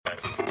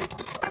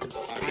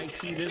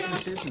IT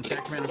businesses in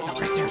Sacramento,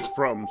 California.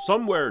 From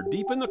somewhere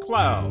deep in the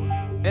cloud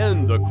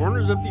and the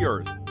corners of the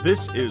earth,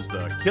 this is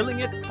the Killing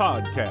It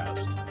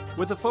Podcast,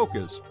 with a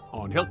focus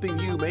on helping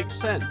you make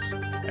sense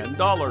and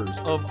dollars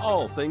of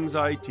all things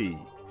IT.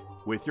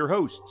 With your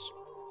hosts,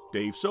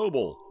 Dave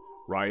Sobel,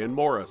 Ryan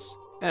Morris,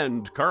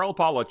 and Carl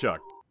Polachuk.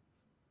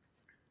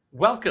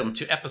 Welcome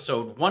to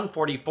episode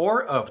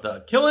 144 of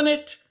the Killing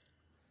It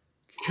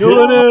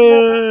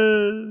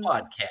Podcast.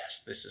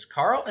 This is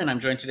Carl, and I'm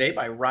joined today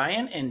by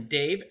Ryan and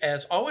Dave,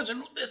 as always.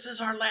 And this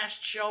is our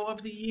last show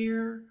of the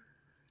year.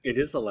 It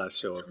is the last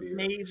show of the year.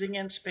 Amazing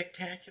and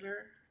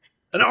spectacular.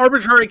 An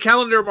arbitrary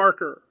calendar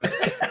marker.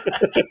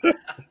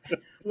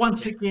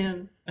 Once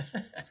again.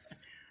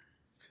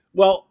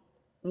 Well,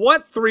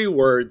 what three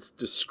words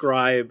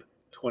describe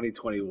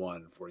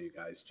 2021 for you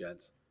guys,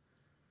 gents?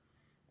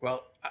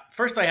 Well,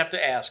 first I have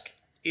to ask,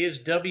 is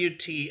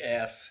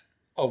WTF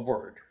a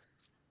word?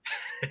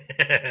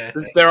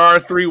 Since there are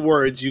three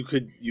words, you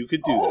could do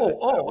that.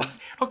 Oh,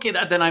 okay,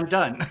 then I'm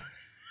done.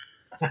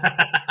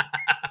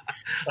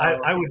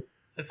 I would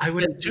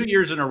 2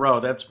 years in a row.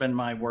 That's been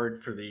my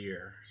word for the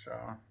year. So,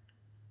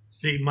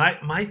 see,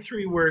 my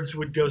three words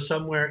would go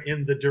somewhere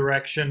in the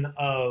direction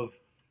of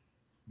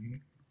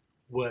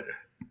what?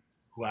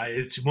 Well,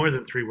 it's more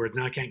than three words.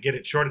 Now I can't get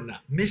it short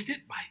enough. Missed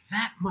it by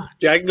that much.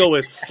 Yeah, I can go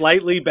with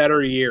slightly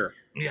better year.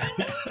 Yeah,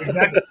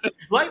 exactly.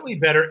 Slightly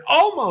better.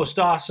 Almost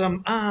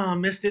awesome.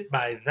 Missed it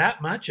by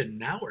that much, and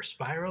now we're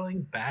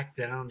spiraling back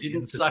down.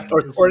 Didn't suck.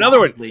 Or another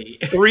one,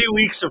 3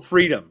 weeks of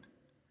freedom.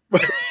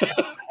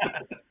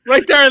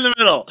 Right there in the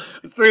middle.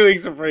 It's 3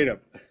 weeks of freedom.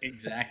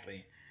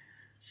 Exactly.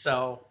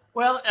 So,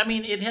 well, I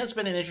mean, it has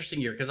been an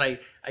interesting year because I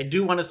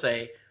do want to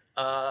say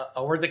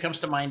a word that comes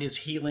to mind is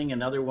healing.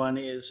 Another one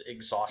is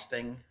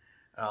exhausting.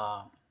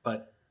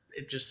 But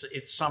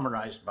it's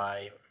summarized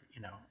by,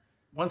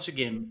 once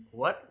again,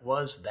 what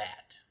was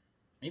that?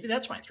 Maybe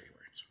that's my three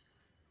words.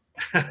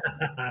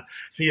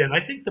 Yeah, and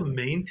I think the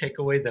main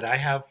takeaway that I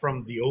have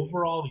from the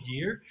overall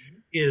year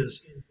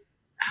is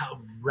how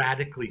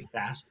radically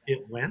fast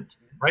it went,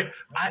 right?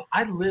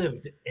 I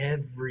lived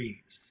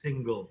every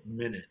single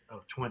minute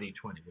of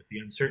 2020 with the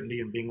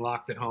uncertainty and being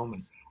locked at home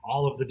and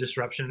all of the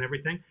disruption and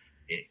everything.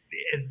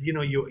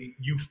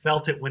 You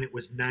felt it when it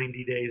was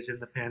 90 days in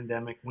the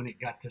pandemic, when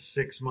it got to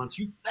 6 months.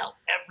 You felt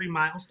every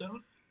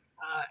milestone.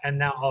 And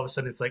now all of a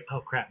sudden it's like,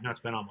 oh crap, now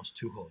it's been almost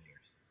 2 whole years.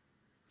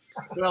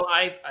 Well,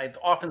 I've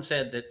often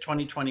said that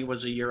 2020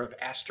 was a year of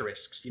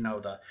asterisks.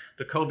 The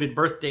COVID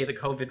birthday, the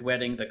COVID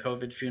wedding, the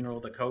COVID funeral,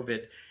 the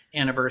COVID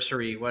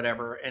anniversary,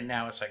 whatever. And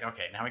now it's like,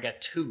 okay, now I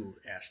got 2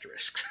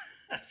 asterisks.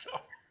 So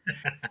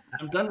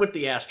I'm done with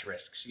the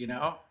asterisks, Get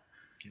off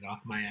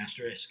my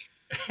asterisk.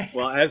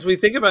 Well, as we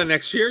think about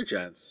next year,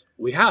 gents,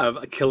 we have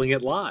a Killing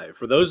It Live.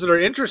 For those that are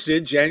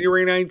interested,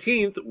 January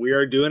 19th, we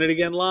are doing it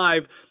again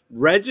live.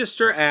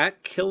 Register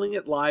at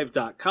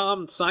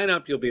killingitlive.com. Sign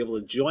up. You'll be able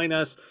to join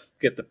us,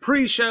 get the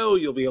pre-show.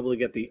 You'll be able to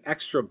get the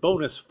extra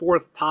bonus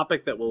 4th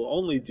topic that we'll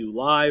only do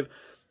live.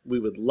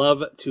 We would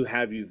love to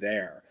have you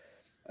there.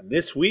 And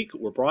this week,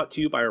 we're brought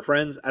to you by our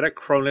friends at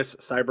Acronis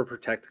Cyber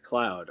Protect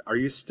Cloud. Are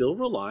you still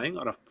relying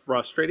on a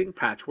frustrating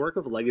patchwork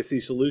of legacy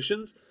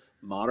solutions?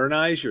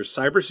 Modernize your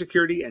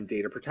cybersecurity and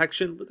data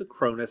protection with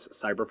Acronis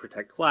Cyber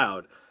Protect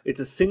Cloud. It's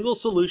a single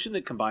solution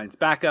that combines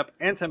backup,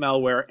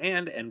 anti-malware,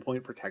 and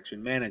endpoint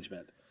protection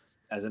management.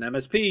 As an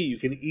MSP, you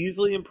can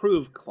easily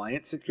improve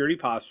client security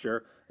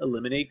posture,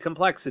 eliminate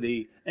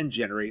complexity, and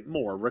generate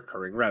more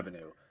recurring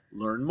revenue.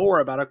 Learn more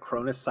about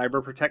Acronis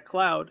Cyber Protect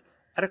Cloud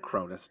at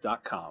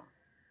acronis.com.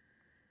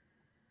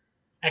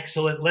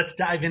 Excellent. Let's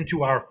dive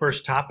into our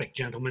first topic,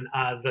 gentlemen.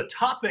 The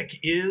topic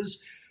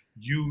is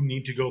you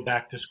need to go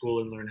back to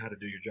school and learn how to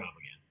do your job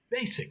again,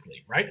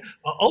 basically, right?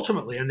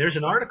 Ultimately, and there's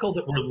an article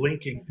that we're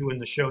linking to in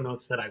the show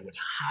notes that I would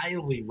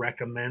highly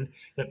recommend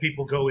that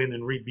people go in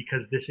and read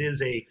because this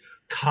is a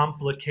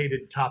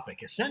complicated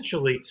topic.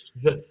 Essentially,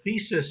 the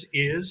thesis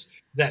is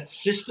that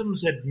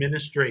systems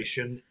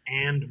administration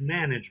and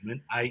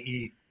management,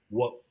 i.e.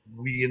 what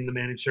we in the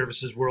managed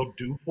services world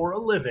do for a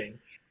living,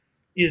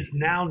 is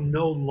now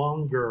no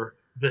longer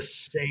the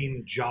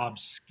same job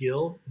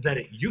skill that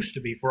it used to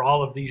be for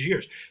all of these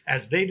years.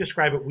 As they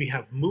describe it, we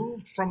have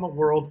moved from a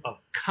world of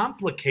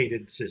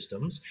complicated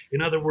systems.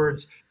 In other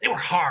words, they were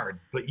hard,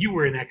 but you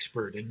were an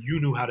expert and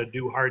you knew how to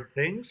do hard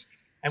things.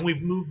 And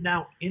we've moved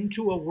now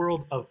into a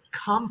world of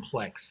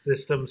complex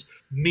systems,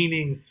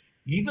 meaning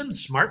even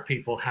smart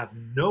people have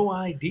no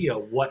idea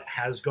what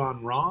has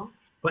gone wrong,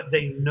 but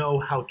they know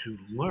how to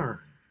learn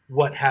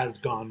what has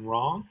gone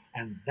wrong,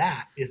 and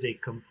that is a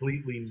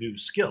completely new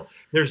skill.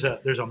 There's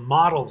a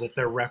model that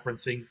they're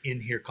referencing in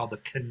here called the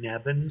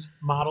Cynefin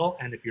model,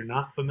 and if you're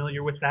not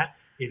familiar with that,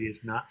 it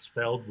is not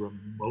spelled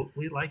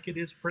remotely like it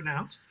is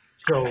pronounced.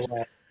 So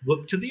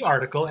look to the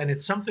article, and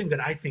it's something that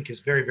I think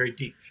is very, very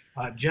deep.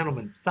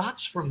 Gentlemen,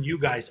 thoughts from you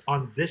guys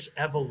on this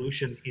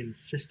evolution in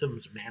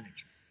systems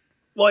management?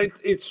 Well,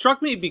 it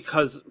struck me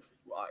because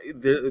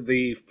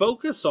the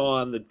focus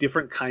on the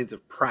different kinds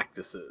of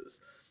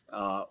practices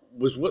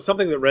was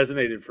something that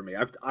resonated for me.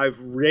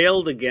 I've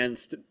railed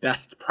against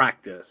best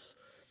practice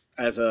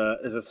as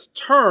a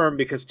term,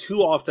 because too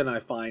often I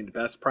find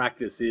best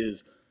practice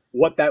is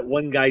what that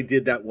one guy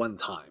did that one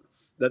time.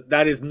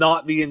 That is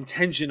not the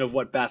intention of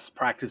what best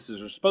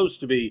practices are supposed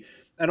to be.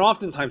 And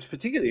oftentimes,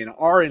 particularly in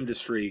our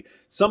industry,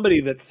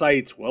 somebody that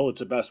cites, well,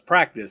 it's a best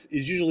practice,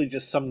 is usually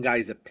just some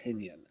guy's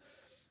opinion.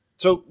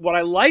 So what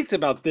I liked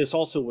about this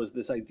also was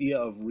this idea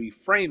of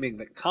reframing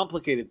that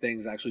complicated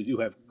things actually do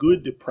have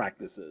good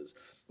practices,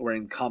 where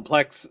in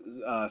complex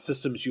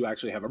systems you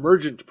actually have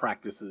emergent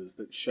practices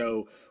that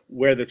show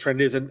where the trend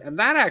is. And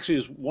that actually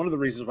is one of the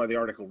reasons why the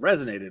article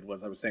resonated,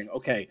 was I was saying,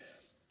 okay,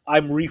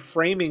 I'm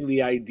reframing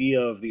the idea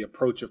of the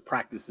approach of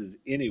practices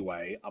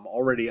anyway. I'm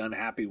already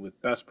unhappy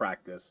with best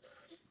practice.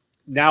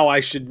 Now I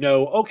should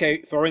know,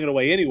 okay, throwing it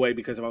away anyway,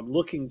 because if I'm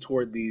looking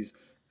toward these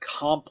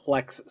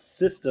complex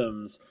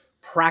systems,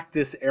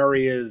 practice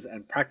areas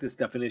and practice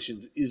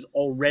definitions is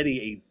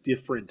already a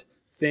different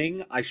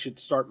thing. I should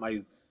start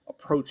my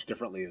approach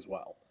differently as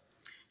well.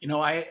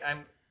 I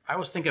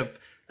always think of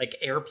like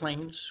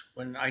airplanes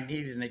when I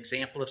need an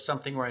example of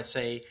something where I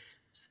say,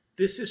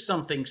 this is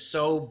something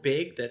so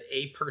big that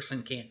a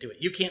person can't do it.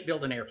 You can't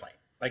build an airplane.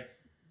 Like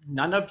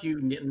neither of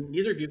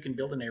you can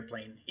build an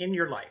airplane in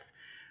your life.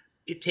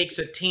 It takes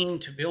a team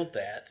to build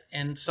that,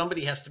 and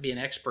somebody has to be an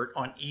expert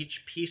on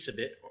each piece of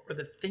it, or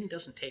the thing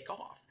doesn't take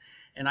off.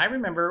 And I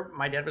remember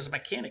my dad was a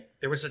mechanic.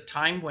 There was a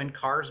time when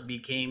cars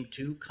became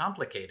too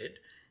complicated.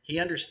 He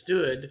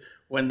understood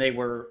when they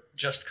were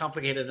just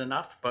complicated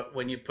enough, but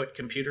when you put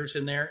computers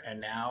in there and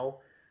now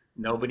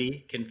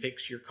nobody can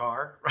fix your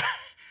car,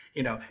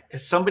 if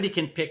somebody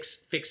can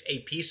fix a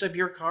piece of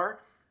your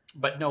car,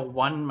 but no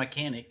one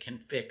mechanic can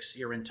fix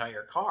your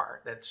entire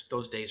car.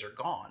 Those days are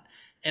gone.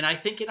 And I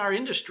think in our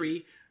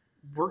industry,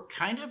 we're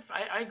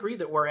I agree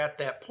that we're at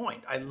that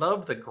point. I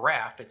love the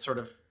graph. It sort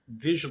of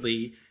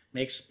visually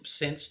makes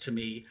sense to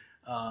me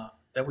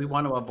that we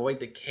want to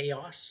avoid the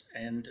chaos,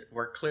 and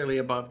we're clearly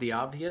above the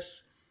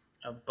obvious.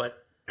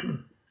 But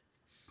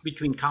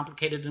between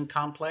complicated and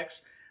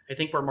complex, I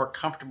think we're more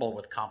comfortable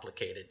with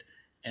complicated.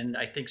 And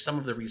I think some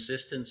of the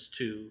resistance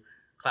to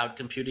cloud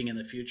computing in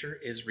the future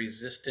is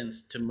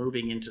resistance to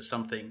moving into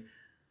something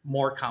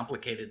more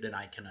complicated than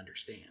I can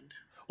understand.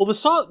 Well,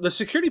 the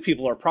security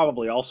people are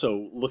probably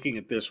also looking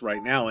at this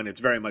right now, and it's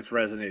very much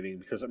resonating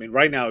because, I mean,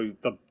 right now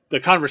the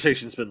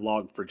conversation's been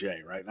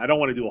log4j, right? And I don't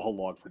want to do a whole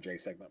log4j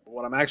segment, but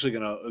what I'm actually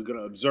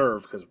gonna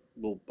observe, because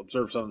we'll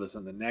observe some of this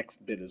in the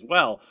next bit as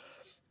well,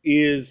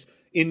 is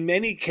in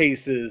many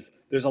cases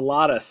there's a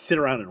lot of sit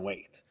around and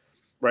wait,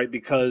 right?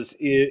 Because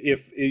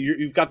if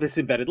you've got this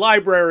embedded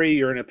library,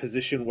 you're in a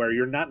position where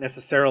you're not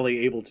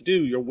necessarily able to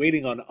you're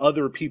waiting on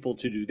other people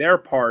to do their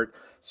part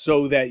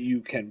so that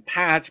you can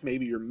patch.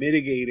 Maybe you're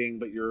mitigating,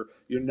 but you're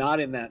not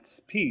in that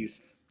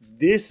piece.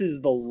 This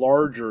is the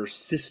larger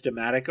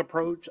systematic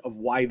approach of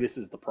why this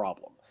is the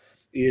problem,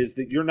 is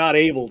that you're not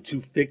able to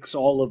fix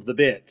all of the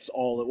bits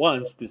all at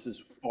once. This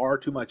is far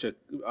too much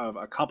of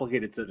a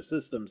complicated set of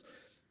systems,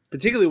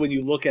 particularly when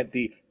you look at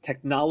the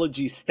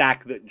technology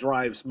stack that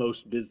drives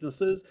most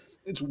businesses.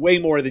 It's way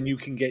more than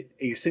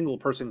a single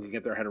person can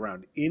get their head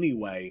around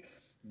anyway.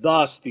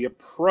 Thus, the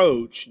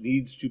approach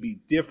needs to be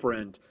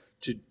different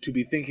to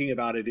be thinking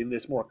about it in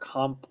this more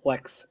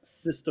complex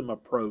system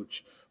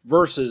approach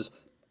versus,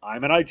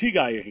 I'm an IT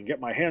guy, I can get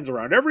my hands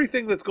around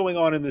everything that's going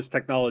on in this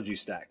technology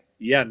stack.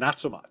 Yeah, not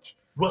so much.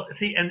 Well,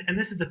 see, and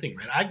this is the thing,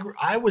 right?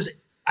 I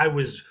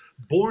was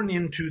born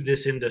into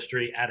this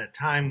industry at a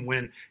time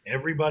when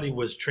everybody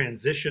was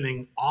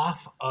transitioning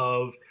off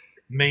of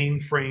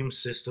mainframe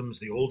systems,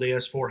 the old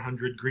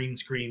AS400 green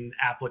screen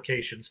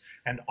applications,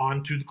 and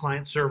onto the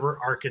client server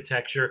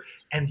architecture.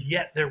 And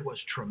yet there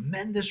was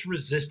tremendous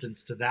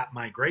resistance to that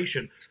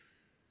migration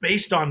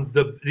based on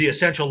the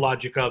essential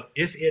logic of,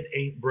 if it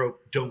ain't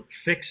broke, don't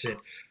fix it.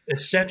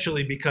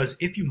 Essentially, because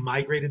if you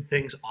migrated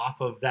things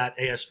off of that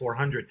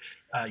AS400,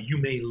 you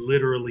may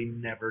literally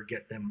never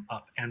get them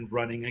up and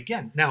running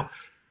again. Now,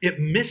 it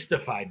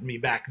mystified me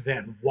back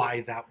then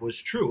why that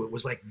was true. It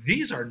was like,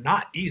 these are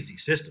not easy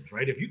systems,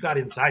 right? If you got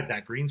inside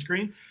that green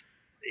screen,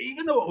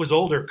 even though it was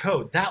older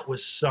code, that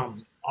was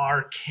some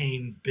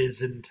arcane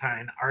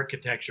Byzantine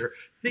architecture.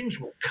 Things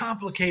were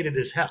complicated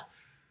as hell.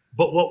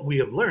 But what we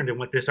have learned, and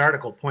what this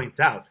article points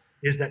out,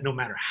 is that no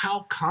matter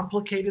how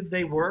complicated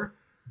they were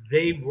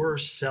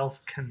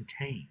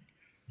self-contained.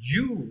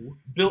 You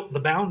built the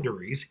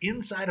boundaries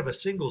inside of a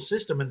single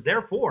system, and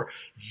therefore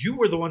you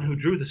were the one who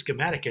drew the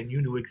schematic, and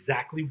you knew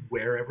exactly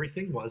where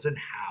everything was and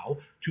how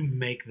to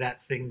make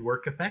that thing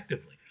work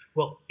effectively.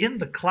 Well, in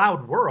the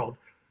cloud world,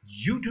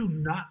 you do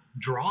not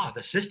draw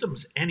the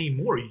systems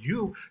anymore.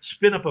 You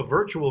spin up a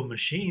virtual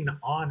machine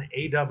on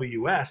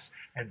AWS,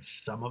 and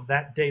some of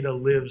that data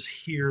lives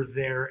here,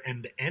 there,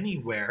 and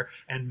anywhere,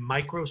 and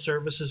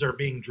microservices are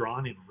being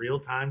drawn in real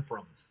time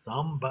from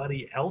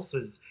somebody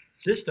else's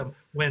system.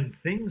 When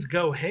things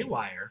go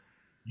haywire,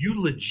 you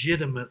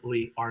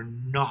legitimately are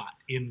not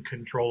in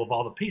control of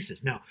all the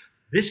pieces. Now,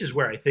 this is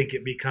where I think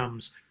it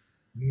becomes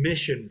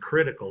mission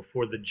critical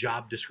for the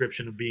job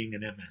description of being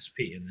an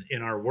MSP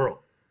in our world.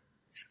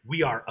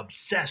 We are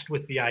obsessed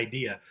with the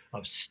idea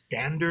of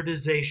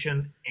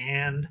standardization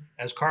and,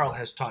 as Carl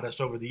has taught us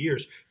over the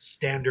years,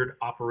 standard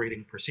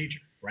operating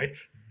procedure, right?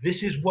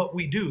 This is what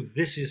we do.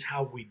 This is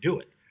how we do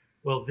it.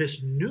 Well,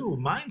 this new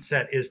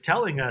mindset is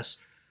telling us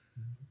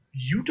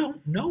you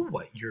don't know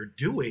what you're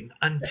doing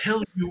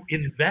until you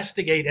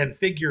investigate and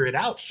figure it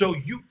out. So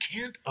you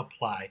can't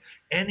apply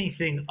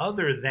anything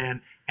other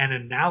than an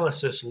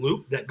analysis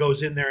loop that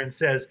goes in there and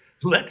says,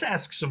 let's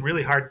ask some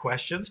really hard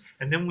questions.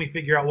 And then we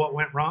figure out what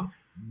went wrong.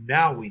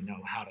 Now we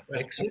know how to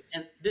fix it.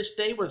 And this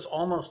day was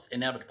almost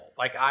inevitable.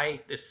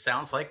 This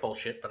sounds like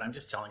bullshit, but I'm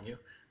just telling you,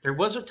 there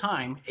was a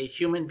time a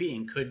human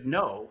being could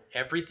know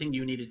everything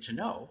you needed to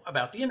know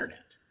about the internet.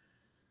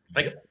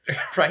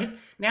 Right?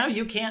 Now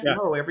you can't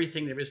know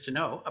everything there is to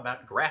know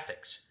about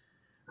graphics.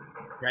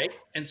 Right?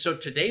 And so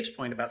to Dave's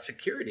point about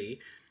security,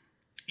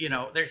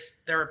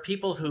 there are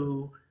people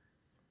who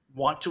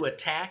want to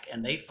attack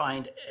and they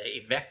find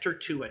a vector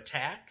to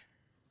attack.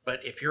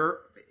 But if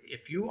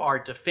you are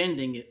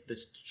defending it, the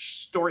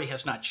story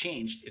has not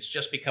changed. It's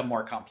just become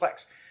more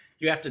complex.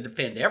 You have to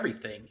defend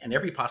everything and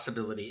every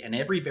possibility and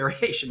every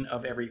variation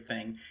of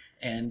everything.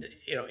 And,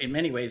 in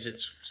many ways,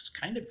 it's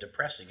kind of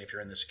depressing if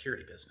you're in the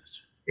security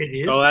business. It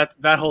is. Oh,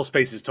 that whole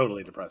space is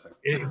totally depressing.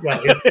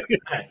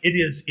 It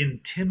is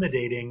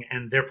intimidating,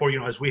 and therefore,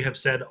 as we have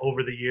said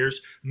over the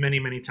years, many,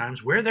 many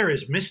times, where there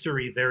is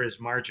mystery, there is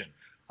margin.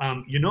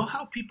 You know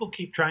how people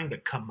keep trying to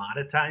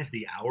commoditize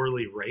the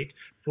hourly rate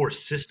for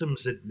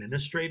systems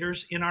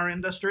administrators in our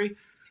industry?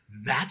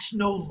 That's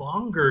no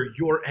longer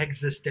your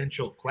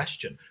existential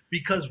question,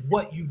 because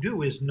what you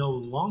do is no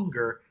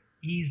longer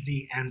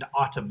easy and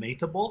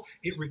automatable.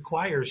 It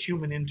requires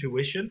human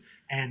intuition.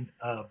 And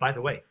by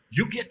the way,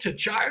 you get to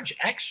charge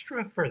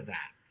extra for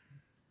that.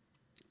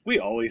 We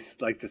always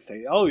like to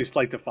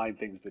find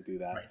things that do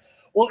that. Right.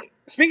 Well,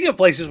 speaking of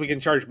places we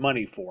can charge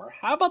money for,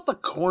 how about the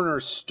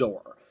corner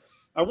store?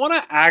 I want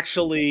to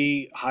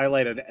actually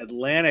highlight an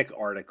Atlantic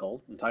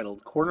article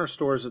entitled "Corner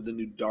Stores Are the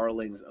New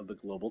Darlings of the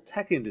Global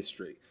Tech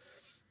Industry."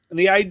 And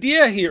the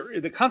idea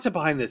here, the concept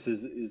behind this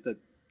is that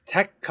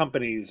tech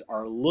companies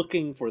are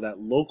looking for that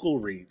local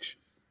reach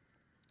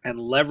and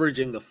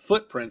leveraging the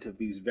footprint of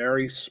these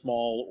very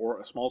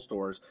small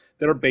stores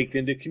that are baked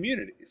into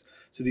communities.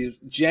 So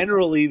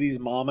these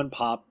mom and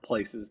pop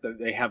places that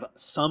they have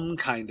some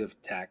kind of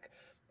tech,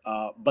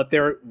 but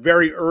they're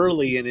very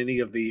early in any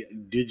of the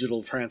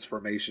digital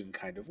transformation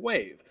kind of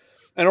wave.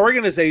 And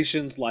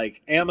organizations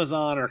like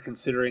Amazon are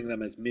considering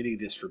them as mini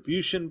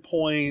distribution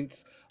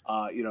points.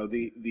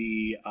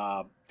 The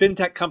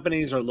fintech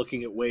companies are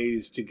looking at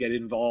ways to get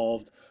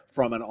involved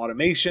from an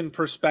automation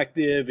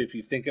perspective. If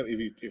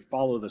you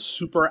follow the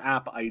super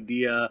app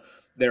idea,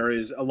 there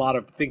is a lot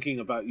of thinking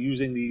about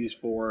using these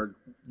for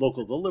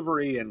local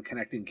delivery and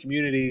connecting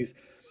communities.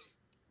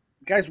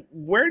 Guys,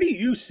 where do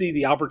you see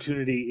the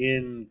opportunity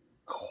in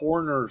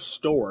corner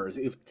stores?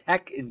 If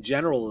tech in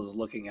general is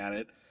looking at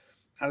it,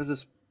 how does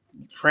this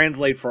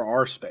translate for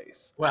our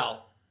space?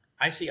 Well,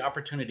 I see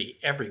opportunity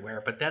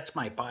everywhere, but that's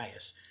my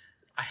bias.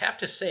 I have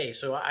to say,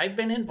 so I've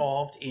been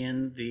involved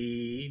in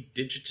the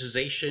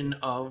digitization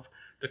of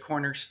the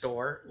corner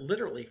store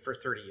literally for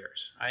 30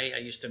 years. I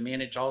used to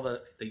manage all the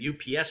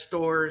UPS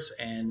stores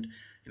and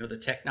the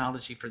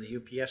technology for the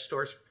UPS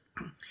stores.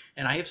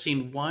 And I have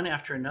seen one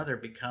after another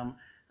become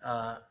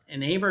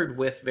enamored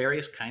with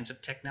various kinds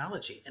of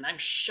technology. And I'm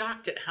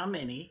shocked at how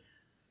many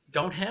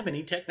don't have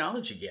any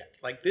technology yet.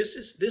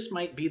 This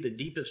might be the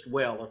deepest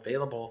well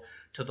available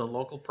to the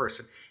local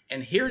person.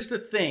 And here's the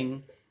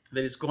thing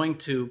that is going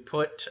to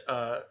put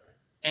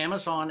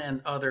Amazon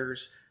and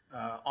others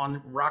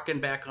rocking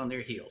back on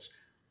their heels.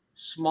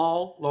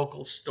 Small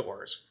local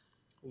stores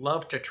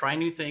love to try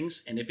new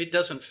things, and if it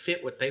doesn't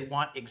fit what they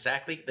want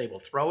exactly, they will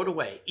throw it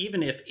away,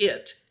 even if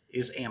it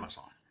is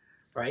Amazon,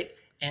 right?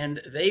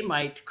 And they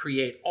might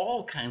create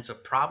all kinds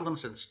of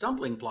problems and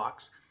stumbling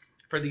blocks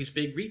for these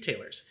big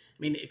retailers.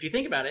 I mean, if you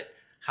think about it,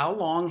 how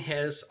long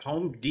has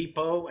Home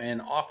Depot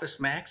and Office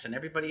Max and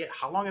everybody,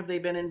 how long have they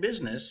been in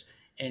business?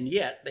 And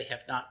yet they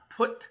have not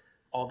put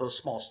all those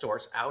small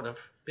stores out of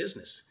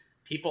business.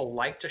 People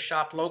like to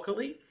shop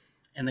locally,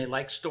 and they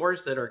like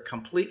stores that are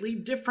completely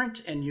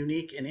different and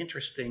unique and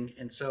interesting.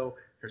 And so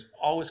there's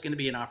always going to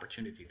be an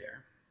opportunity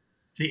there.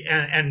 See,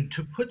 and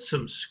to put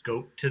some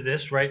scope to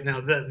this right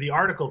now, the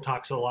article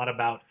talks a lot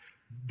about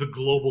the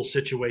global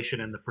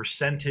situation and the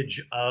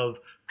percentage of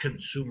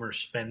consumer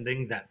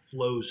spending that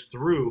flows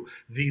through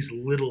these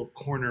little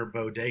corner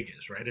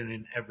bodegas, right? And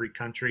in every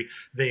country,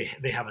 they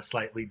have a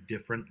slightly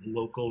different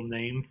local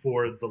name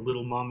for the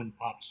little mom and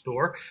pop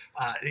store.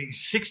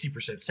 60%,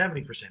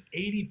 70%,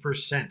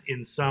 80%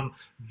 in some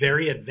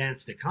very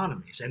advanced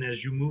economies. And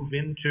as you move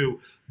into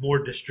more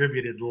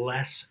distributed,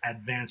 less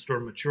advanced or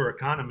mature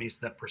economies,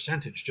 that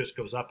percentage just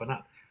goes up and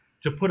up.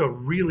 To put a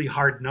really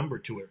hard number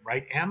to it,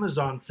 right?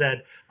 Amazon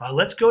said,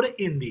 let's go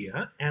to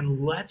India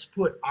and let's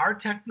put our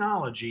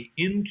technology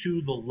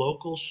into the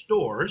local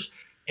stores,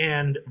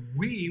 and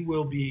we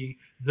will be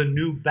the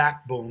new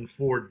backbone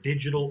for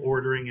digital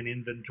ordering and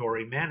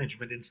inventory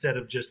management instead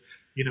of just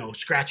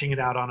scratching it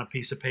out on a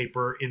piece of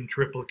paper in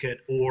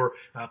triplicate, or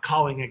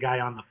calling a guy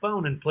on the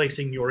phone and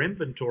placing your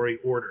inventory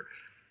order.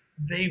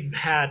 They've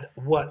had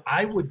what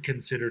I would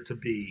consider to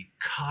be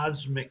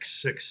cosmic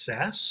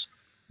success.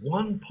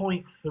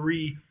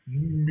 1.3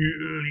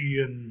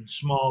 million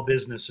small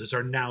businesses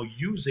are now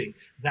using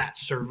that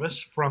service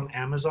from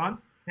Amazon.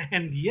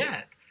 And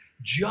yet,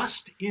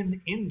 just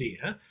in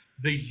India,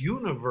 the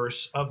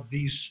universe of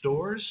these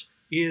stores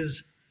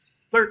is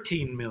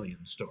 13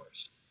 million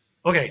stores.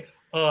 Okay,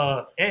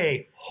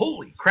 A,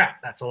 holy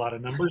crap, that's a lot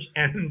of numbers.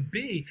 And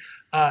B,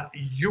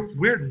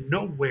 we're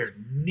nowhere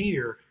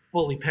near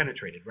fully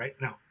penetrated right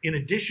now. In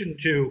addition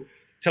to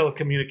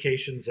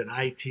telecommunications and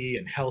IT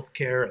and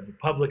healthcare and the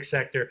public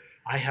sector,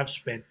 I have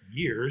spent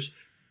years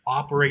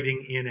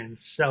operating in and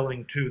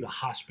selling to the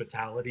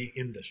hospitality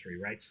industry,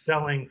 right?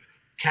 Selling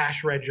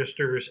cash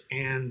registers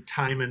and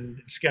time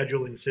and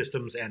scheduling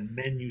systems and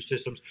menu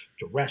systems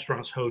to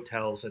restaurants,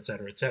 hotels, et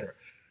cetera, et cetera.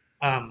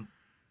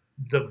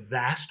 The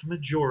vast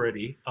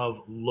majority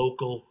of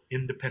local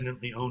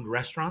independently owned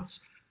restaurants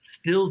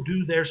still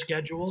do their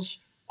schedules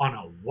on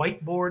a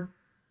whiteboard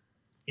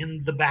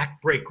in the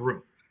back break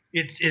room.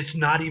 It's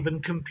not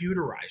even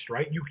computerized,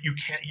 right? You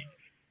can't.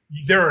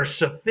 There are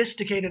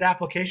sophisticated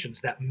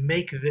applications that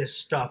make this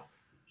stuff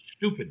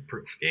stupid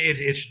proof. And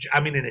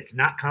it's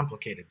not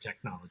complicated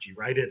technology,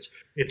 right?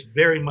 It's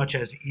very much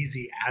as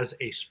easy as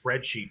a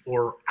spreadsheet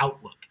or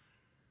Outlook.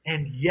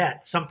 And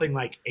yet, something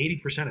like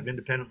 80% of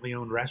independently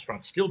owned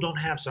restaurants still don't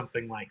have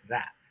something like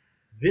that.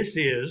 This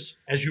is,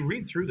 as you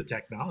read through the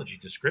technology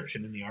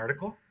description in the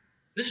article,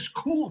 this is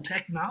cool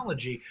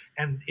technology,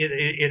 and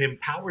it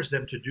empowers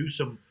them to do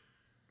some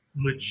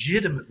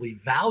legitimately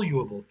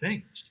valuable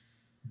things.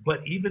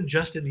 But even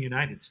just in the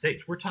United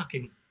States, we're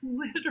talking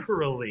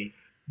literally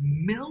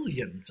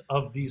millions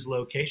of these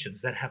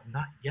locations that have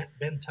not yet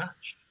been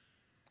touched.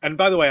 And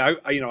by the way,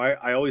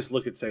 I always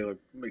look at, say,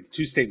 like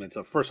two statements.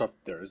 Of first off,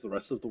 there is the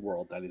rest of the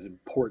world. That is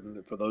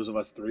important for those of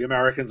us 3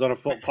 Americans on a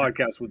full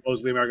podcast with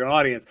mostly American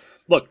audience.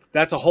 Look,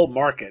 that's a whole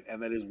market,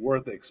 and that is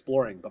worth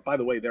exploring. But by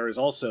the way, there is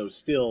also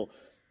still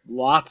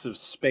lots of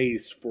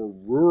space for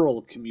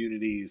rural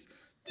communities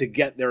to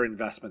get their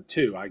investment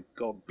too. I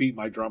go beat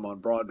my drum on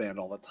broadband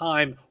all the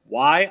time.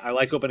 Why? I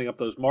like opening up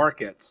those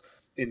markets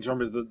in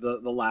terms of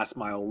the last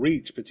mile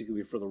reach,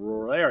 particularly for the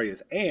rural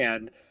areas,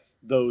 and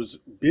those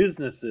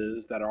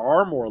businesses that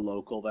are more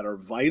local, that are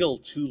vital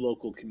to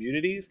local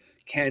communities,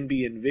 can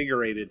be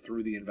invigorated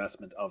through the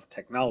investment of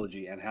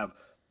technology and have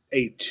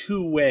a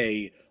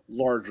two-way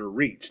larger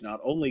reach.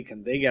 Not only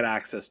can they get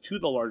access to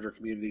the larger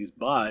communities,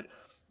 but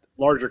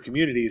larger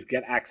communities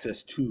get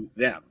access to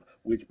them,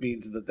 which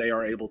means that they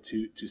are able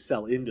to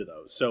sell into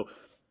those. So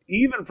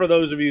even for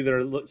those of you that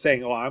are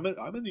saying, oh, I'm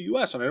in the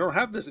U.S. and I don't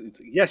have this,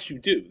 yes, you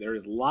do. There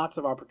is lots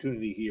of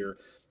opportunity here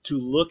to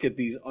look at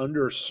these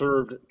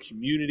underserved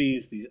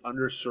communities, these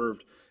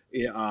underserved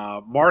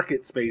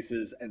market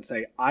spaces, and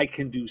say, I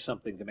can do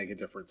something to make a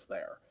difference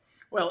there.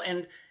 Well,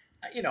 and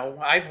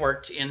I've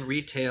worked in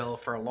retail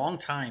for a long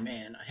time,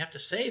 and I have to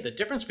say the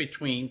difference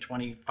between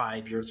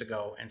 25 years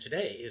ago and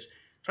today is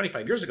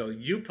 25 years ago,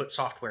 you put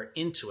software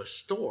into a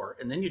store,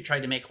 and then you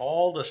tried to make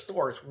all the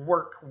stores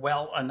work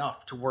well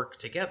enough to work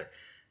together.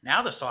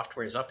 Now the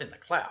software is up in the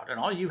cloud, and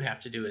all you have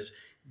to do is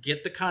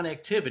get the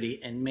connectivity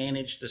and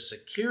manage the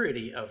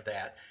security of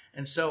that.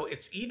 And so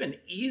it's even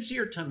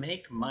easier to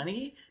make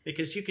money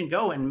because you can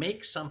go and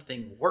make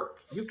something work.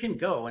 You can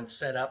go and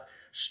set up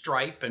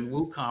Stripe and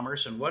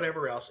WooCommerce and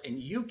whatever else, and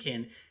you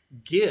can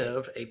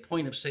give a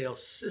point of sale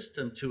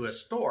system to a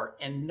store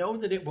and know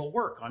that it will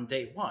work on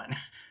day one.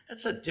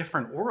 That's a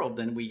different world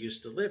than we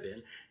used to live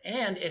in.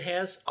 And it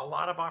has a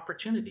lot of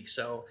opportunity.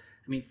 So,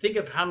 think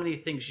of how many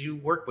things you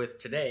work with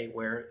today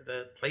where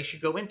the place you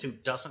go into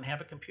doesn't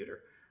have a computer.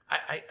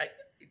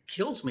 It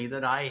kills me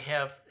that I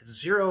have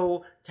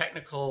zero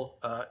technical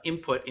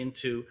input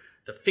into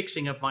the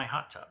fixing of my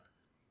hot tub.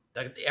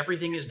 That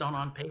everything is done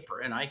on paper,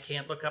 and I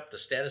can't look up the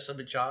status of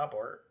a job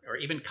or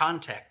even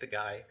contact the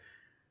guy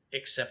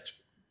except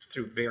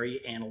through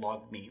very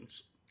analog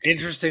means.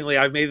 Interestingly,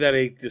 I've made that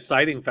a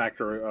deciding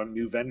factor on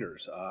new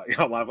vendors.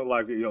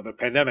 The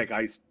pandemic,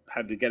 I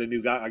had to get a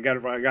new guy. I got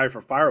a guy for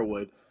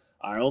firewood.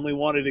 I only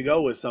wanted to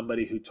go with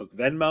somebody who took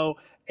Venmo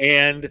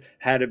and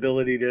had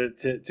ability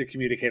to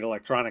communicate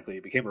electronically.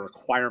 It became a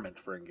requirement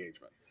for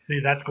engagement.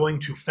 See, that's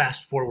going to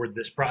fast forward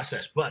this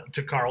process. But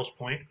to Carl's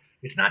point,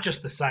 it's not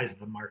just the size of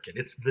the market.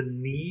 It's the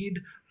need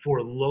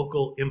for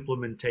local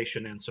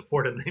implementation and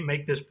support. And they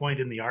make this point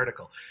in the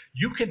article.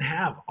 You can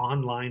have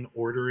online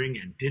ordering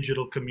and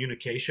digital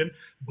communication,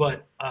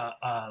 but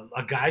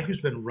a guy who's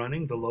been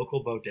running the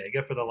local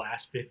bodega for the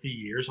last 50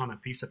 years on a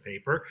piece of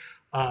paper,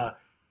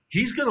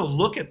 he's going to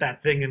look at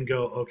that thing and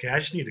go, okay, I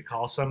just need to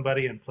call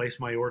somebody and place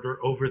my order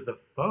over the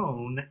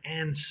phone.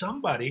 And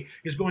somebody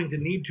is going to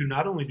need to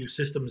not only do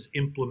systems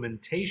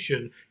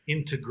implementation,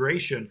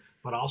 integration,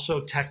 but also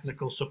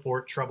technical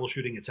support,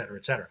 troubleshooting, et cetera,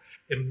 et cetera.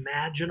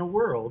 Imagine a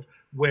world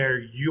where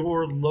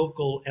your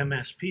local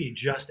MSP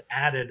just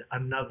added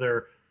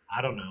another,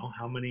 I don't know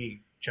how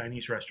many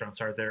Chinese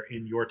restaurants are there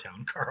in your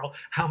town, Carl?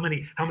 How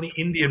many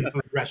Indian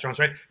food restaurants,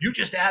 right? You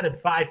just added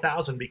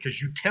 5,000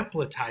 because you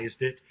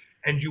templatized it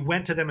and you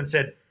went to them and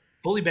said,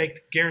 fully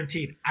baked,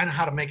 guaranteed. I know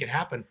how to make it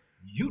happen.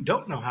 You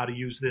don't know how to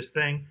use this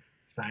thing.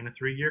 Sign a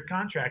 3-year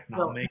contract and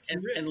I'll make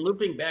you rich. And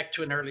looping back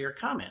to an earlier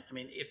comment, I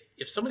mean,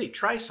 if somebody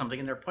tries something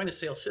in their point of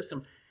sale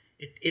system,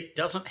 it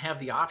doesn't have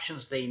the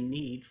options they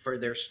need for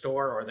their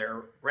store or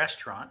their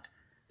restaurant,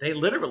 they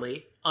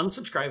literally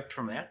unsubscribe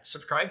from that,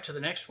 subscribe to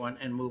the next one,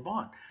 and move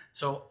on.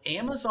 So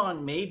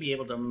Amazon may be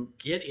able to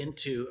get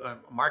into a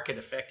market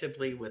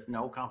effectively with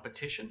no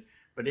competition,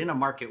 but in a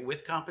market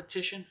with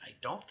competition, I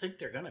don't think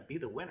they're going to be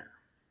the winner.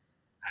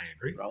 I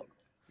agree. Well,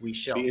 we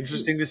shall be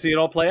interesting to see it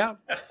all play out.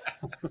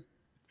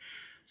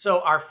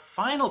 So our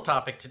final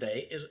topic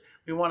today is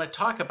we want to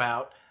talk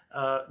about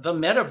the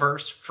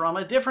metaverse from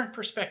a different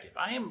perspective.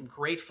 I am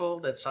grateful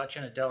that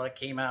Satya Nadella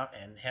came out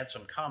and had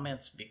some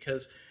comments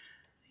because,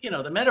 the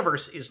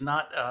metaverse is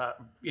not,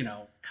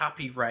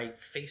 copyright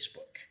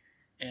Facebook.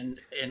 And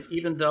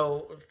even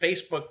though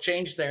Facebook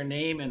changed their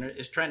name and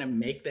is trying to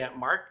make that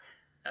mark,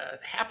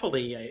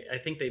 happily, I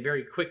think they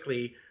very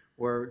quickly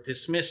were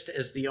dismissed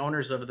as the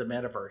owners of the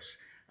metaverse.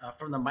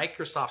 From the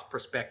Microsoft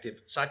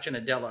perspective, Satya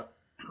Nadella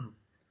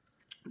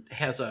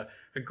has a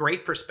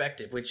great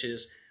perspective, which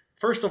is,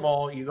 first of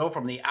all, you go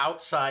from the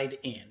outside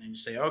in and you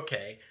say,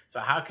 okay, so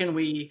how can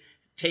we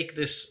take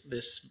this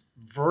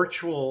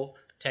virtual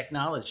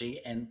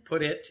technology and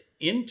put it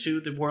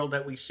into the world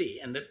that we see?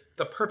 And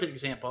the perfect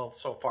example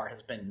so far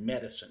has been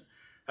medicine.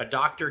 A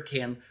doctor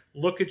can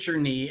look at your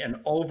knee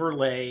and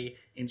overlay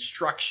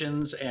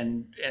instructions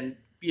and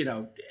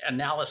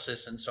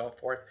analysis and so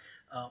forth.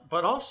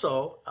 But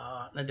also,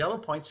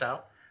 Nadella points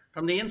out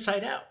from the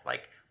inside out,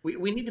 like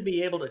we need to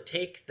be able to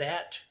take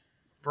that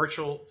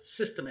virtual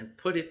system and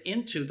put it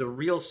into the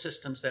real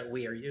systems that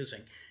we are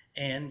using.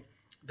 And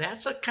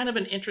that's a kind of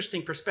an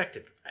interesting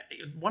perspective.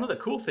 One of the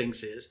cool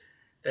things is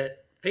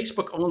that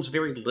Facebook owns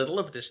very little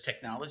of this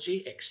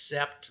technology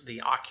except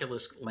the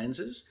Oculus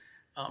lenses.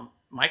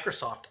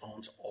 Microsoft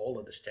owns all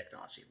of this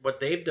technology. What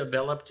they've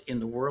developed in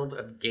the world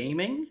of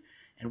gaming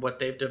and what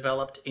they've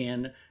developed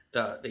in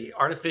the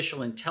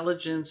artificial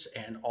intelligence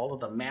and all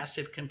of the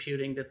massive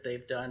computing that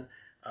they've done,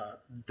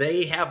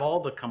 they have all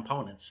the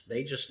components.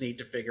 They just need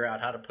to figure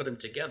out how to put them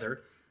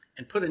together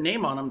and put a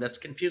name on them that's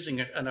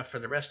confusing enough for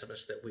the rest of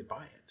us that we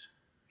buy it.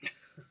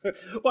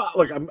 Well,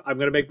 look, I'm going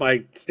to make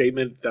my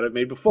statement that I've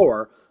made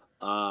before.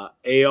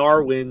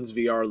 AR wins,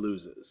 VR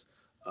loses.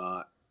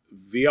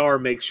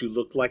 VR makes you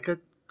look like a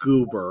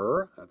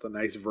goober. That's a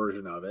nice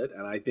version of it.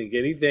 And I think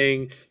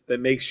anything that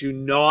makes you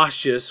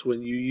nauseous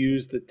when you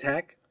use the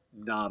tech,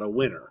 not a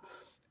winner.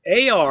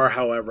 AR,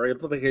 however,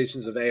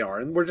 implications of AR,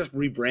 and we're just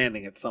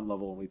rebranding at some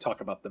level when we talk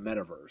about the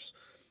metaverse.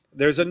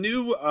 There's a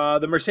new,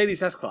 the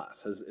Mercedes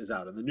S-Class is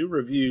out, and the new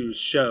reviews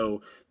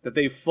show that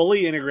they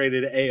fully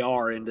integrated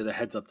AR into the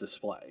heads-up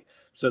display,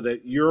 so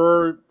that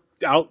you're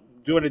out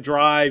doing a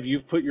drive,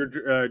 you've put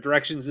your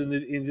directions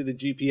into the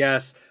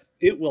GPS,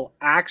 it will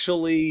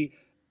actually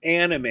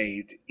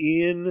animate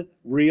in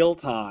real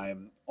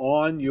time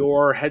on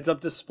your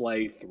heads-up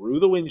display through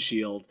the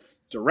windshield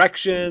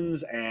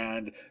directions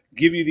and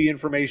give you the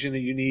information that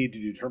you need to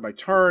do turn by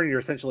turn. You're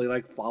essentially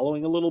like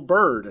following a little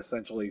bird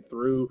essentially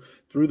through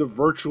the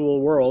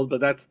virtual world, but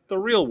that's the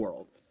real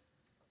world.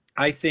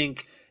 I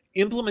think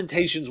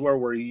implementations where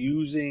we're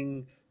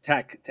using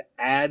tech to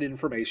add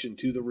information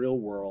to the real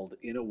world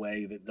in a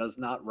way that does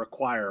not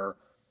require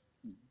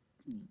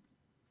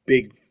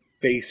big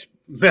face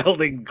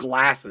melding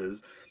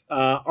glasses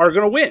are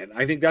going to win.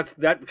 I think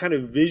that kind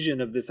of vision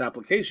of this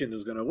application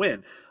is going to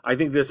win. I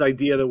think this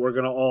idea that we're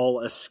going to all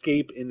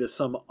escape into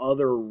some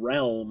other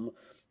realm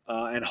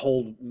and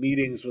hold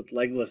meetings with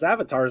legless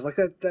avatars, like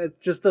that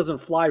just doesn't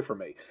fly for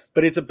me.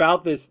 But it's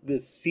about this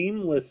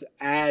seamless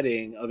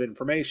adding of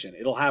information.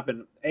 It'll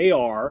happen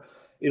AR.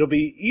 It'll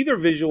be either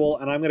visual,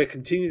 and I'm going to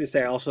continue to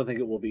say I also think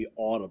it will be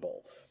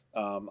audible.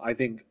 I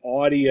think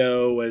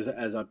audio as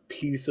a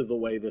piece of the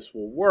way this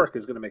will work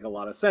is going to make a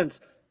lot of sense.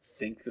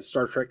 Think the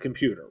Star Trek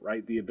computer,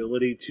 right? The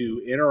ability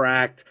to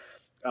interact,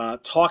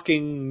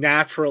 talking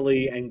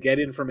naturally and get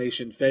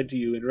information fed to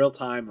you in real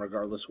time,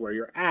 regardless where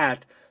you're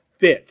at,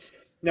 fits.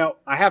 Now,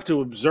 I have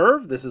to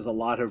observe this is a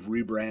lot of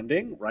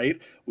rebranding,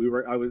 right?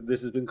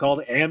 This has been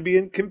called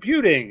ambient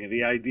computing,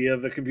 the idea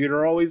of the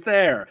computer always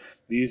there.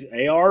 These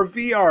AR,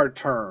 VR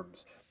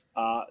terms.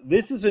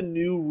 This is a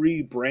new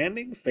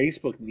rebranding.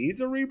 Facebook needs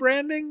a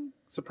rebranding.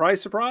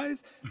 Surprise,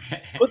 surprise.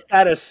 Put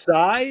that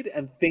aside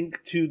and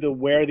think to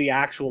where the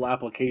actual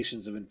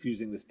applications of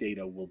infusing this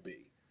data will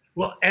be.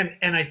 Well, and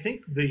I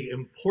think the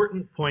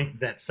important point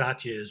that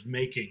Satya is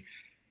making,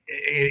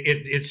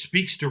 it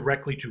speaks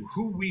directly to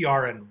who we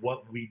are and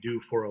what we do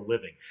for a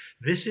living.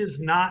 This is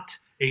not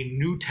a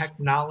new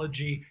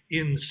technology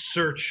in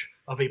search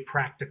of a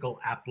practical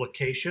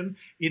application.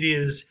 It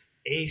is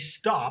a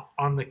stop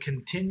on the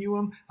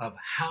continuum of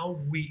how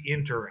we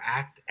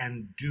interact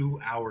and do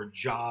our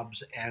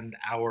jobs and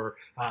our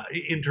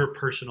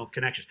interpersonal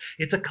connections.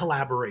 It's a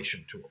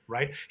collaboration tool,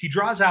 right? He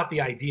draws out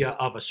the idea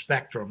of a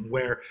spectrum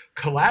where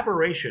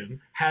collaboration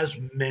has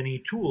many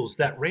tools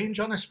that range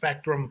on a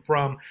spectrum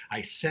from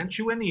I sent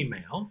you an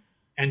email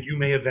and you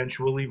may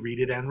eventually read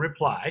it and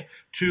reply,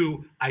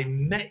 to I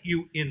met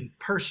you in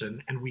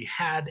person and we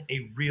had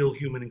a real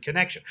human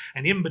connection.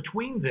 And in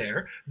between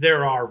there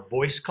are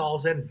voice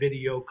calls and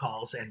video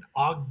calls and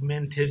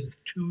augmented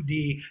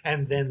 2D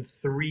and then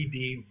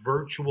 3D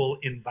virtual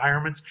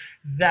environments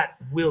that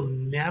will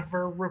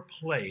never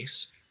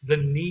replace the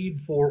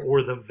need for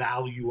or the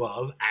value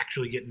of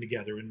actually getting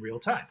together in real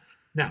time.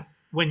 Now,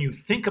 when you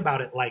think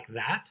about it like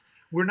that,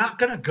 we're not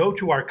going to go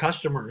to our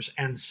customers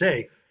and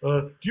say,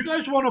 do you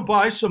guys want to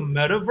buy some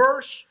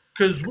Metaverse?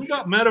 Because we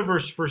got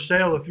Metaverse for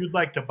sale if you'd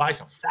like to buy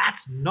some.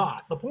 That's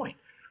not the point.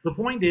 The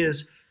point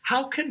is,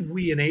 how can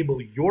we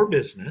enable your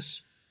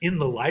business in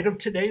the light of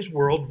today's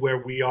world where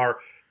we are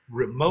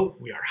remote,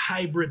 we are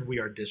hybrid, we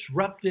are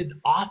disrupted,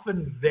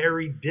 often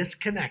very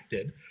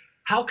disconnected?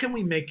 How can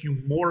we make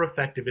you more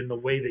effective in the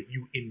way that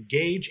you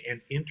engage and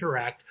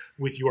interact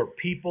with your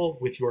people,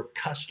 with your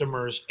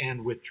customers,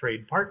 and with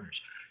trade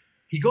partners?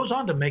 He goes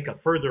on to make a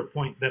further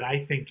point that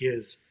I think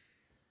is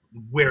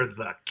where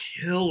the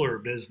killer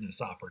business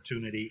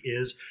opportunity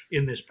is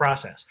in this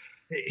process.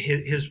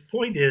 His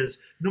point is,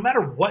 no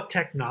matter what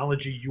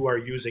technology you are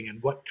using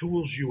and what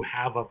tools you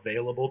have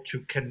available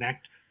to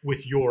connect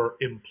with your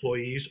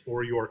employees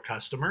or your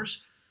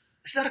customers,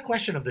 it's not a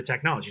question of the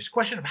technology. It's a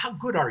question of how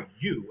good are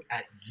you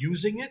at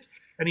using it?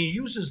 And he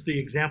uses the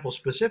example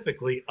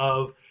specifically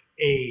of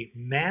a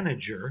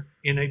manager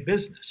in a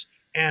business.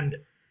 And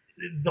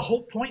the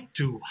whole point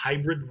to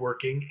hybrid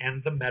working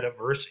and the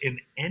metaverse in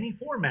any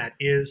format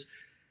is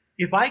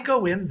if I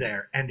go in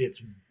there and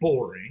it's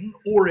boring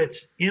or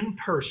it's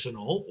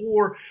impersonal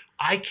or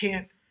I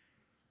can't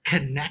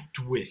connect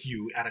with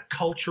you at a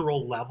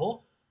cultural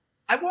level,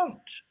 I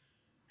won't.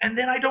 And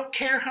then I don't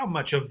care how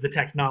much of the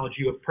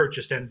technology you have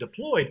purchased and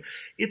deployed.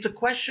 It's a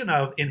question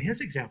of, in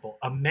his example,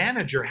 a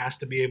manager has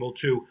to be able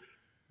to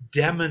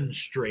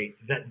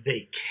demonstrate that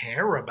they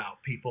care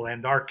about people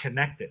and are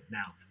connected.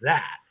 Now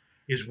that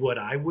is what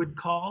I would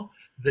call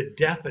the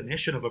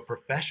definition of a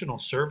professional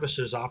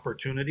services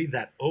opportunity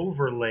that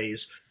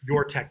overlays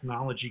your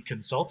technology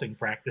consulting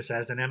practice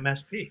as an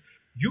MSP.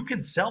 You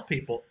can sell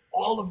people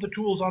all of the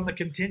tools on the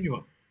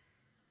continuum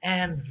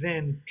and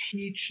then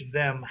teach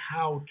them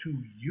how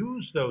to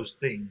use those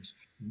things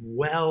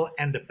well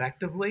and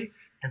effectively.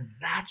 And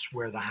that's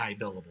where the high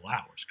billable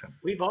hours come.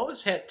 We've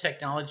always had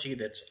technology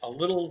that's a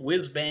little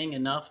whiz bang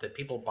enough that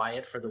people buy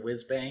it for the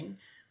whiz bang.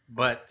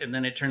 And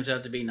then it turns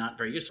out to be not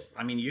very useful.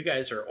 I mean, you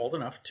guys are old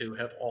enough to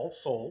have all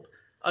sold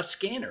a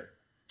scanner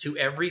to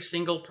every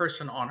single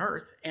person on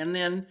Earth. And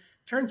then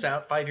turns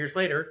out 5 years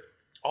later,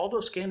 all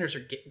those scanners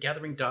are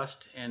gathering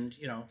dust and,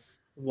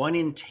 1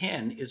 in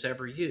 10 is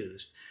ever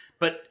used.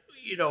 But,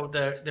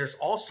 there's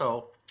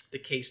also the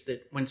case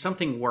that when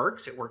something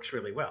works, it works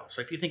really well.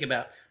 So if you think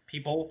about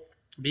people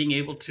being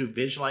able to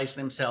visualize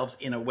themselves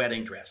in a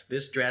wedding dress,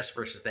 this dress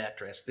versus that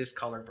dress, this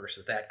color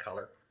versus that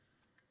color,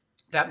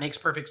 that makes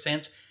perfect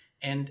sense.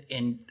 And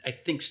I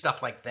think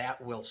stuff like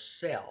that will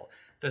sell.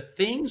 The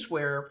things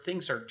where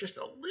things are just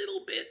a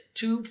little bit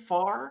too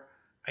far,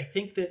 I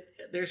think that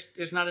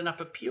there's not enough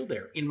appeal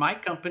there. In my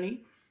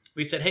company,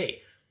 we said,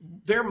 hey,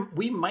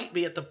 we might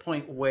be at the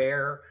point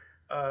where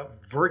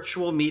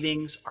virtual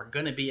meetings are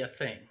going to be a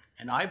thing.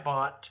 And I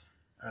bought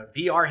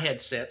VR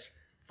headsets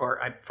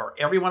for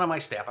every one of my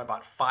staff. I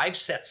bought 5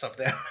 sets of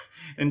them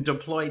and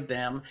deployed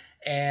them.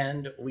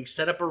 And we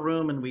set up a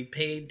room and we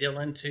paid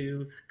Dylan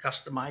to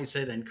customize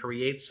it and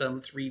create some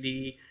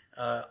 3D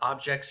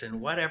objects and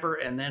whatever.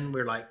 And then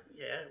we're like,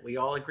 yeah, we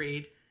all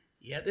agreed.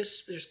 Yeah,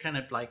 there's kind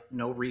of like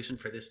no reason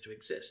for this to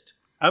exist.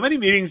 How many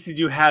meetings did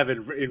you have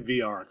in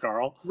VR,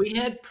 Carl?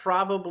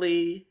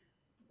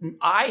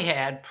 I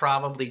had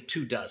probably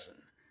 2 dozen.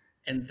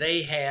 And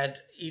they had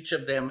each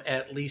of them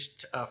at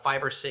least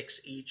 5 or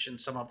 6 each, and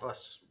some of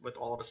us with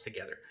all of us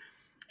together.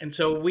 And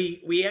so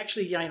we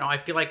actually, I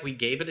feel like we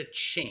gave it a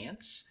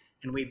chance,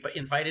 and we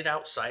invited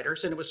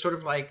outsiders, and it was sort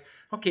of like,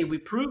 okay, we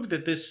proved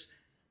that this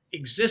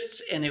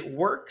exists and it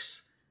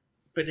works,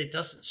 but it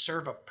doesn't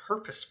serve a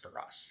purpose for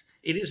us.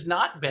 It is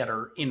not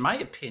better, in my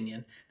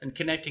opinion, than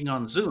connecting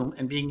on Zoom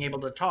and being able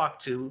to talk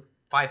to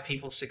 5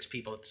 people, 6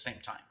 people at the same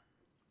time.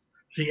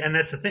 See, and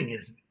that's the thing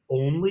is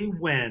only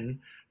when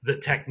the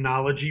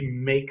technology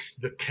makes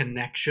the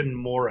connection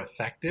more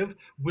effective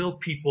will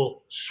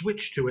people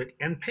switch to it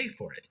and pay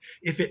for it.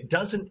 If it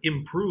doesn't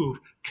improve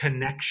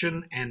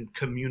connection and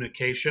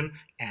communication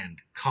and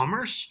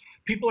commerce,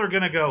 people are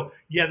going to go,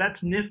 yeah,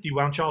 that's nifty.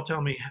 Why don't y'all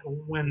tell me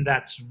when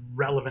that's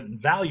relevant and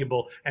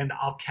valuable, and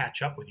I'll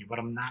catch up with you, but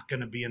I'm not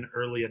going to be an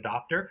early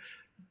adopter.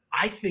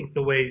 I think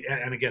the way,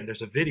 and again,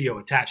 there's a video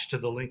attached to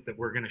the link that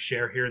we're going to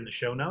share here in the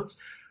show notes.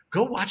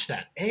 Go watch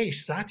that.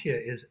 Satya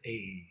is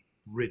a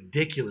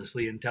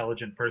ridiculously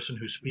intelligent person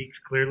who speaks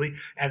clearly,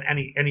 and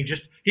he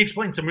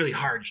explains some really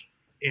hard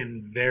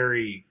in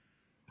very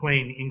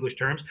plain English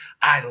terms.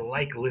 I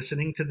like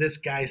listening to this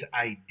guy's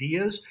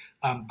ideas.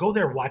 Go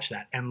there, watch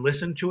that, and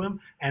listen to him,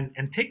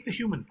 and take the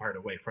human part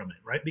away from it,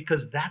 right?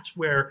 Because that's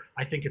where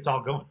I think it's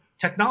all going.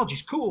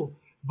 Technology's cool,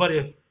 but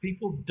if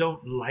people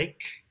don't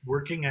like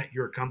working at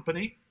your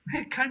company,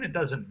 it kind of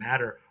doesn't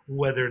matter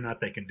whether or not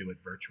they can do it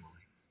virtually.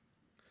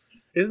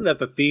 Isn't that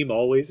the theme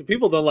always? If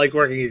people don't like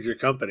working at your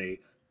company, ...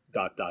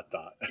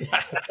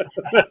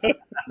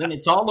 Then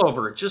it's all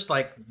over. Just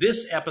like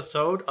this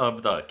episode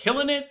of the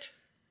Killing It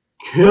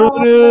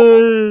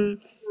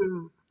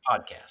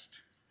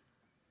podcast.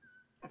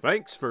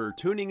 Thanks for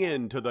tuning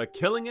in to the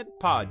Killing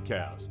It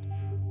podcast.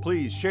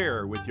 Please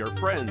share with your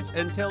friends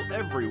and tell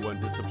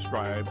everyone to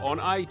subscribe on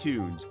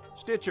iTunes,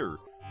 Stitcher,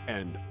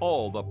 and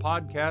all the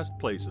podcast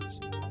places.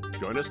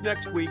 Join us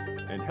next week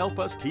and help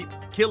us keep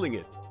killing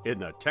it in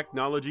the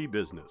technology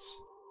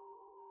business.